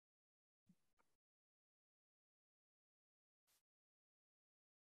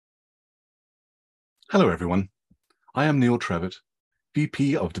Hello, everyone. I am Neil Trevett,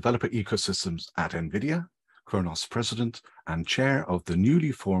 VP of Developer Ecosystems at NVIDIA, Kronos President, and Chair of the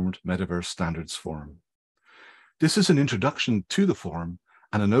newly formed Metaverse Standards Forum. This is an introduction to the forum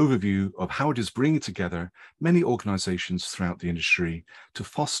and an overview of how it is bringing together many organizations throughout the industry to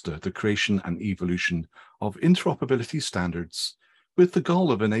foster the creation and evolution of interoperability standards with the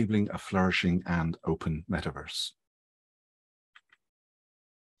goal of enabling a flourishing and open metaverse.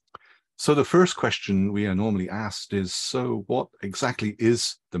 So the first question we are normally asked is, so what exactly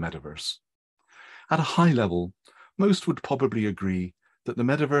is the metaverse? At a high level, most would probably agree that the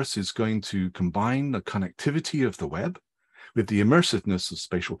metaverse is going to combine the connectivity of the web with the immersiveness of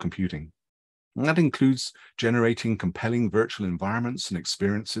spatial computing. And that includes generating compelling virtual environments and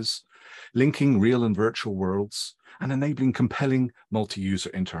experiences, linking real and virtual worlds, and enabling compelling multi-user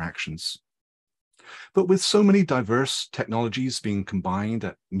interactions. But with so many diverse technologies being combined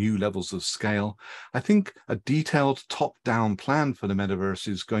at new levels of scale, I think a detailed top-down plan for the metaverse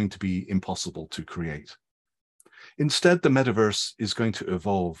is going to be impossible to create. Instead, the metaverse is going to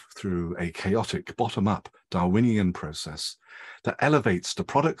evolve through a chaotic bottom-up Darwinian process that elevates the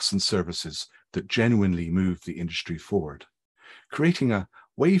products and services that genuinely move the industry forward, creating a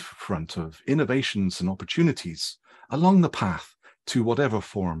wavefront of innovations and opportunities along the path to whatever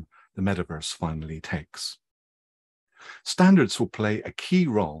form the metaverse finally takes. Standards will play a key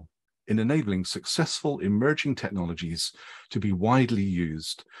role in enabling successful emerging technologies to be widely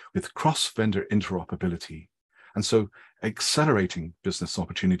used with cross-vendor interoperability, and so accelerating business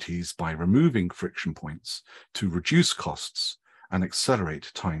opportunities by removing friction points to reduce costs and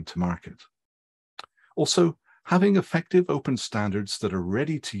accelerate time to market. Also, having effective open standards that are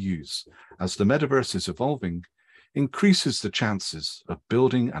ready to use as the metaverse is evolving increases the chances of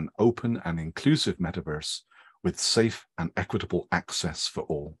building an open and inclusive metaverse with safe and equitable access for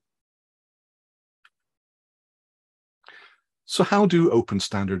all. So how do open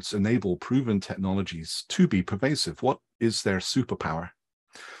standards enable proven technologies to be pervasive? What is their superpower?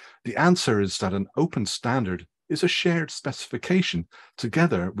 The answer is that an open standard is a shared specification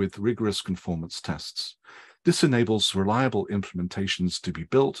together with rigorous conformance tests. This enables reliable implementations to be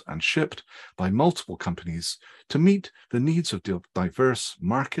built and shipped by multiple companies to meet the needs of diverse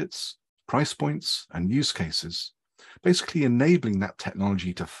markets, price points, and use cases, basically enabling that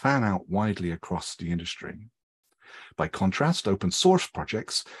technology to fan out widely across the industry. By contrast, open source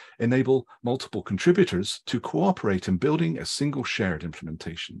projects enable multiple contributors to cooperate in building a single shared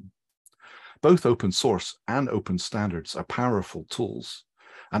implementation. Both open source and open standards are powerful tools,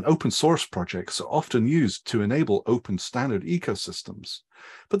 and open source projects are often used to enable open standard ecosystems,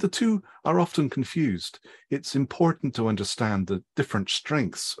 but the two are often confused. It's important to understand the different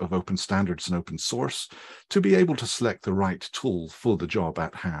strengths of open standards and open source to be able to select the right tool for the job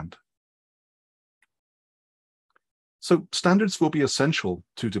at hand. So standards will be essential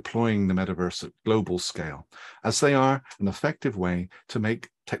to deploying the metaverse at global scale, as they are an effective way to make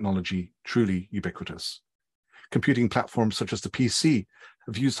technology truly ubiquitous. Computing platforms such as the PC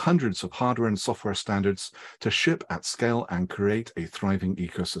have used hundreds of hardware and software standards to ship at scale and create a thriving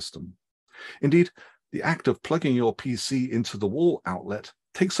ecosystem. Indeed, the act of plugging your PC into the wall outlet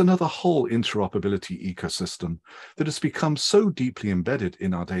takes another whole interoperability ecosystem that has become so deeply embedded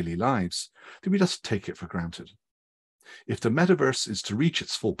in our daily lives that we just take it for granted. If the metaverse is to reach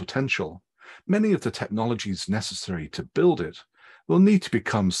its full potential, many of the technologies necessary to build it will need to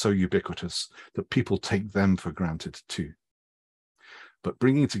become so ubiquitous that people take them for granted too. But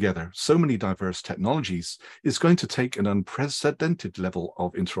bringing together so many diverse technologies is going to take an unprecedented level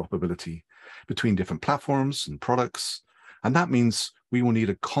of interoperability between different platforms and products, and that means we will need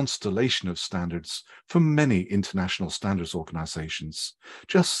a constellation of standards from many international standards organizations,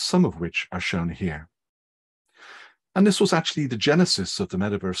 just some of which are shown here. And this was actually the genesis of the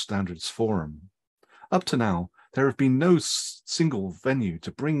Metaverse Standards Forum. Up to now, there have been no single venue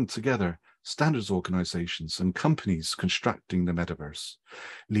to bring together standards organizations and companies constructing the metaverse,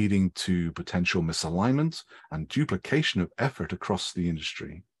 leading to potential misalignment and duplication of effort across the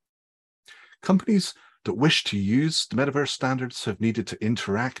industry. Companies that wish to use the metaverse standards have needed to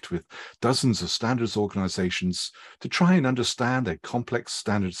interact with dozens of standards organizations to try and understand a complex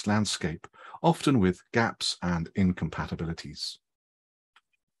standards landscape, often with gaps and incompatibilities.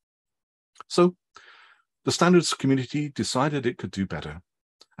 So, the standards community decided it could do better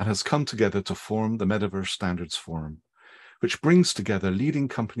and has come together to form the Metaverse Standards Forum, which brings together leading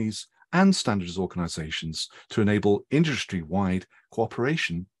companies and standards organizations to enable industry-wide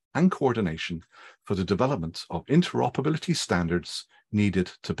cooperation and coordination for the development of interoperability standards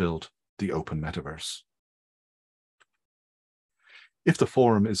needed to build the open metaverse. If the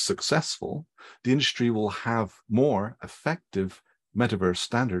forum is successful, the industry will have more effective metaverse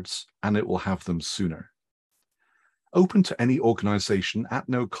standards, and it will have them sooner. Open to any organization at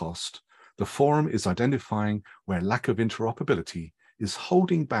no cost, the forum is identifying where lack of interoperability is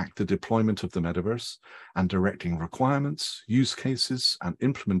holding back the deployment of the metaverse and directing requirements, use cases, and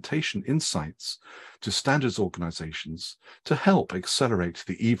implementation insights to standards organizations to help accelerate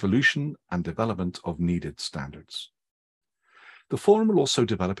the evolution and development of needed standards. The forum will also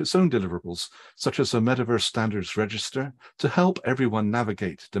develop its own deliverables, such as a Metaverse Standards Register, to help everyone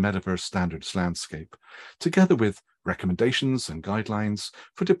navigate the Metaverse Standards landscape, together with recommendations and guidelines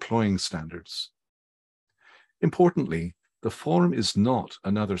for deploying standards. Importantly, the forum is not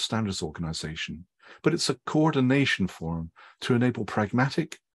another standards organization, but it's a coordination forum to enable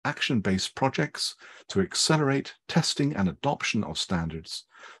pragmatic, action-based projects to accelerate testing and adoption of standards,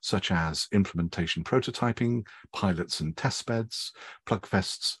 such as implementation prototyping, pilots and testbeds,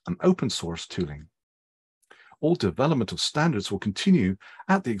 plugfests, and open source tooling. All development of standards will continue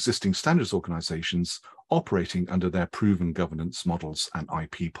at the existing standards organizations operating under their proven governance models and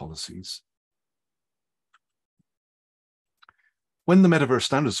IP policies. When the Metaverse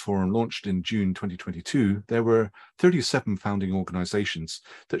Standards Forum launched in June 2022, there were 37 founding organizations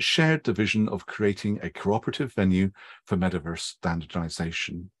that shared the vision of creating a cooperative venue for metaverse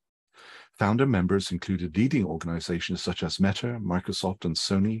standardization. Founder members included leading organizations such as Meta, Microsoft, and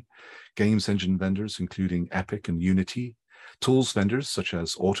Sony, games engine vendors including Epic and Unity, tools vendors such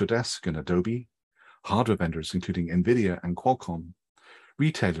as Autodesk and Adobe, hardware vendors including NVIDIA and Qualcomm,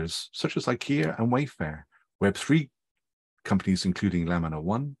 retailers such as IKEA and Wayfair, Web3 companies including Lamina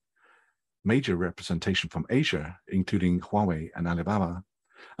One, major representation from Asia, including Huawei and Alibaba,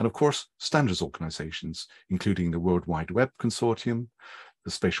 and of course, standards organizations, including the World Wide Web Consortium, the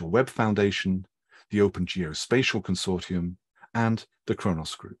Spatial Web Foundation, the Open Geospatial Consortium, and the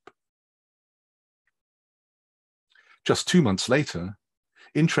Kronos Group. Just 2 months later,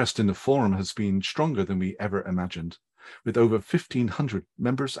 interest in the forum has been stronger than we ever imagined, with over 1,500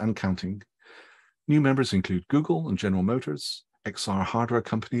 members and counting. New members include Google and General Motors, XR hardware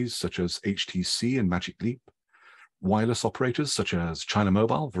companies such as HTC and Magic Leap, wireless operators such as China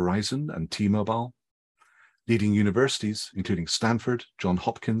Mobile, Verizon, and T-Mobile, leading universities including Stanford, Johns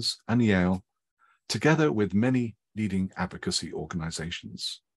Hopkins, and Yale, together with many leading advocacy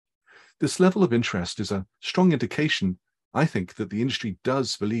organizations. This level of interest is a strong indication, I think, that the industry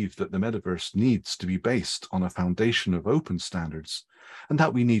does believe that the metaverse needs to be based on a foundation of open standards, and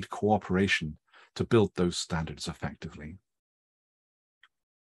that we need cooperation to build those standards effectively.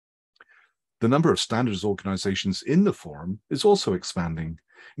 The number of standards organizations in the forum is also expanding,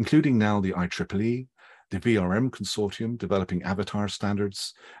 including now the IEEE, the VRM Consortium developing avatar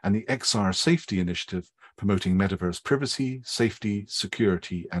standards, and the XR Safety Initiative promoting metaverse privacy, safety,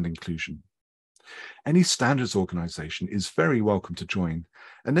 security, and inclusion. Any standards organization is very welcome to join,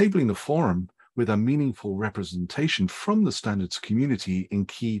 enabling the forum with a meaningful representation from the standards community in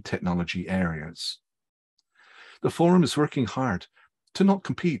key technology areas. The forum is working hard to not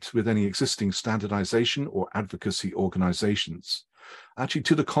compete with any existing standardization or advocacy organizations. Actually,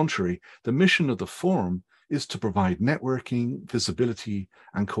 to the contrary, the mission of the forum is to provide networking, visibility,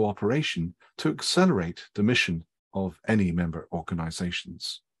 and cooperation to accelerate the mission of any member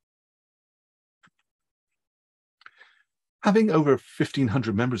organizations. Having over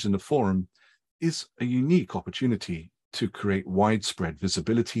 1,500 members in the forum is a unique opportunity to create widespread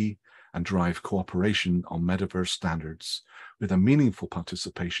visibility and drive cooperation on metaverse standards with a meaningful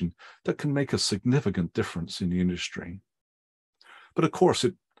participation that can make a significant difference in the industry. But of course,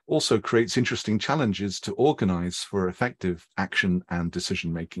 it also creates interesting challenges to organize for effective action and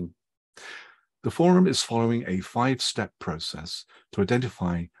decision-making. The forum is following a 5-step process to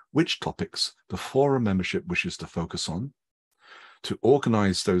identify which topics the forum membership wishes to focus on, to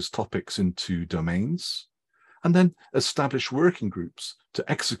organize those topics into domains, and then establish working groups to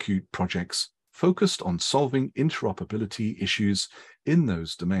execute projects focused on solving interoperability issues in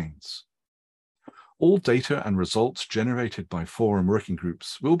those domains. All data and results generated by forum working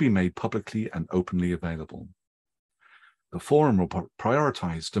groups will be made publicly and openly available. The forum will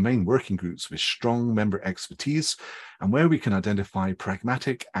prioritize domain working groups with strong member expertise and where we can identify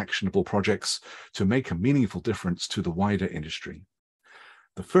pragmatic, actionable projects to make a meaningful difference to the wider industry.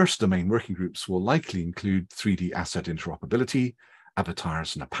 The first domain working groups will likely include 3D asset interoperability,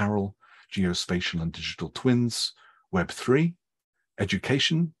 avatars and apparel, geospatial and digital twins, Web3,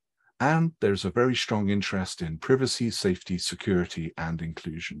 education, and there's a very strong interest in privacy, safety, security, and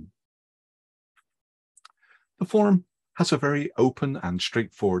inclusion. The forum has a very open and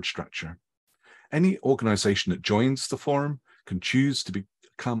straightforward structure. Any organization that joins the forum can choose to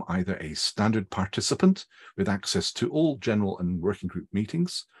become either a standard participant with access to all general and working group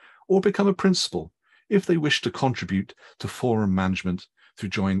meetings, or become a principal if they wish to contribute to forum management through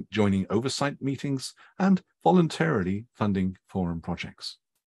joining oversight meetings and voluntarily funding forum projects.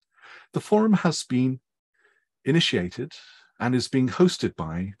 The forum has been initiated and is being hosted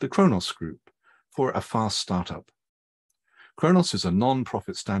by the Kronos Group for a fast startup. Kronos is a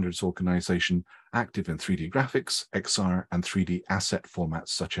non-profit standards organization active in 3D graphics, XR, and 3D asset formats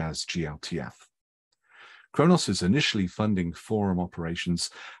such as GLTF. Kronos is initially funding forum operations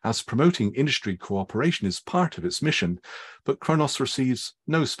as promoting industry cooperation is part of its mission, but Kronos receives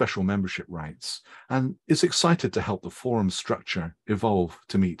no special membership rights and is excited to help the forum structure evolve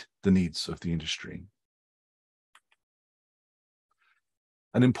to meet the needs of the industry.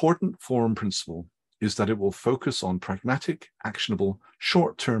 An important forum principle is that it will focus on pragmatic, actionable,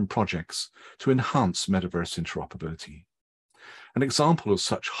 short-term projects to enhance metaverse interoperability. An example of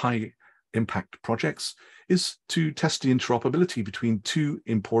such high-impact projects is to test the interoperability between two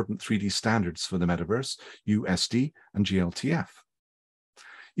important 3D standards for the metaverse, USD and GLTF.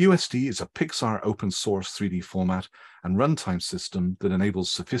 USD is a Pixar open-source 3D format and runtime system that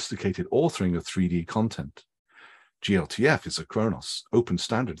enables sophisticated authoring of 3D content. GLTF is a Kronos open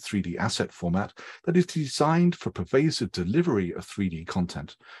standard 3D asset format that is designed for pervasive delivery of 3D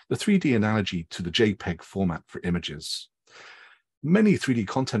content, the 3D analogy to the JPEG format for images. Many 3D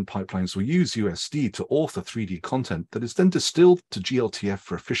content pipelines will use USD to author 3D content that is then distilled to GLTF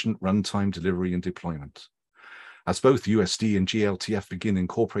for efficient runtime delivery and deployment. As both USD and GLTF begin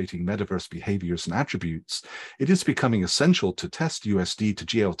incorporating metaverse behaviors and attributes, it is becoming essential to test USD to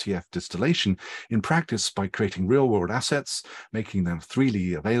GLTF distillation in practice by creating real-world assets, making them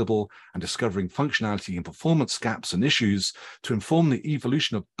freely available, and discovering functionality and performance gaps and issues to inform the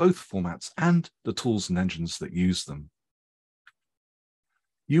evolution of both formats and the tools and engines that use them.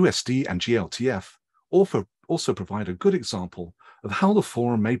 USD and GLTF also provide a good example of how the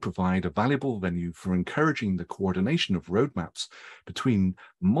forum may provide a valuable venue for encouraging the coordination of roadmaps between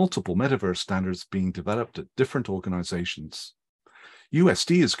multiple metaverse standards being developed at different organizations.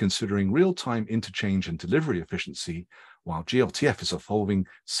 USD is considering real-time interchange and delivery efficiency, while GLTF is evolving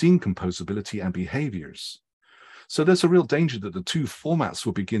scene composability and behaviors. So there's a real danger that the two formats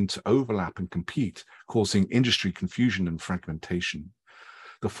will begin to overlap and compete, causing industry confusion and fragmentation.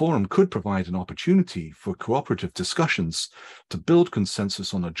 The forum could provide an opportunity for cooperative discussions to build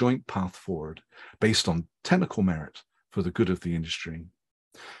consensus on a joint path forward based on technical merit for the good of the industry.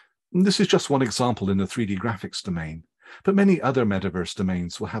 And this is just one example in the 3D graphics domain, but many other metaverse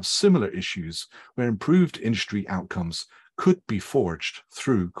domains will have similar issues where improved industry outcomes could be forged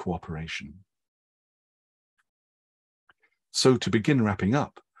through cooperation. So to begin wrapping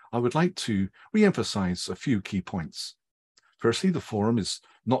up, I would like to re-emphasize a few key points. Firstly, the forum is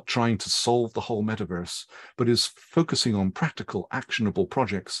not trying to solve the whole metaverse, but is focusing on practical, actionable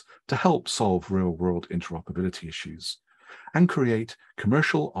projects to help solve real-world interoperability issues and create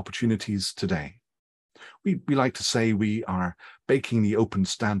commercial opportunities today. We like to say we are baking the open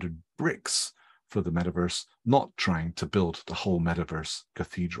standard bricks for the metaverse, not trying to build the whole metaverse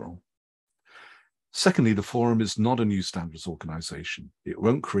cathedral. Secondly, the forum is not a new standards organization. It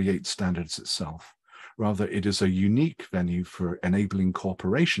won't create standards itself. Rather, it is a unique venue for enabling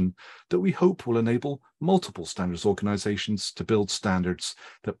cooperation that we hope will enable multiple standards organizations to build standards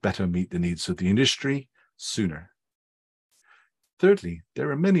that better meet the needs of the industry sooner. Thirdly, there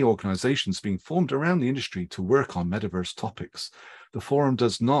are many organizations being formed around the industry to work on metaverse topics. The forum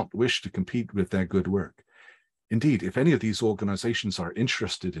does not wish to compete with their good work. Indeed, if any of these organizations are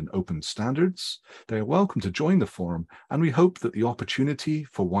interested in open standards, they are welcome to join the forum, and we hope that the opportunity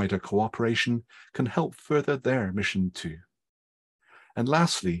for wider cooperation can help further their mission too. And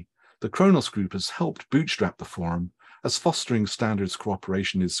lastly, the Kronos Group has helped bootstrap the forum, as fostering standards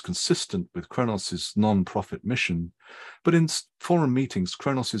cooperation is consistent with Kronos' non-profit mission, but in forum meetings,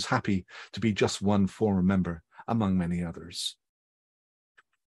 Kronos is happy to be just one forum member among many others.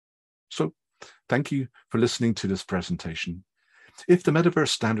 So, thank you for listening to this presentation. If the Metaverse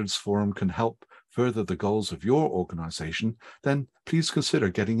Standards Forum can help further the goals of your organization, then please consider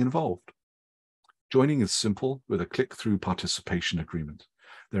getting involved. Joining is simple with a click-through participation agreement.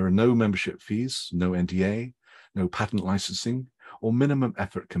 There are no membership fees, no NDA, no patent licensing, or minimum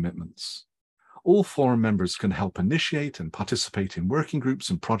effort commitments. All forum members can help initiate and participate in working groups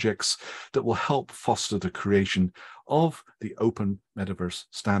and projects that will help foster the creation of the open metaverse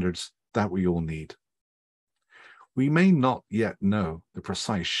standards that we all need. We may not yet know the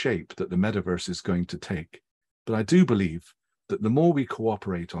precise shape that the metaverse is going to take, but I do believe that the more we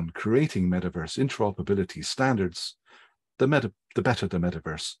cooperate on creating metaverse interoperability standards, the better the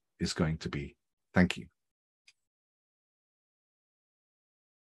metaverse is going to be. Thank you.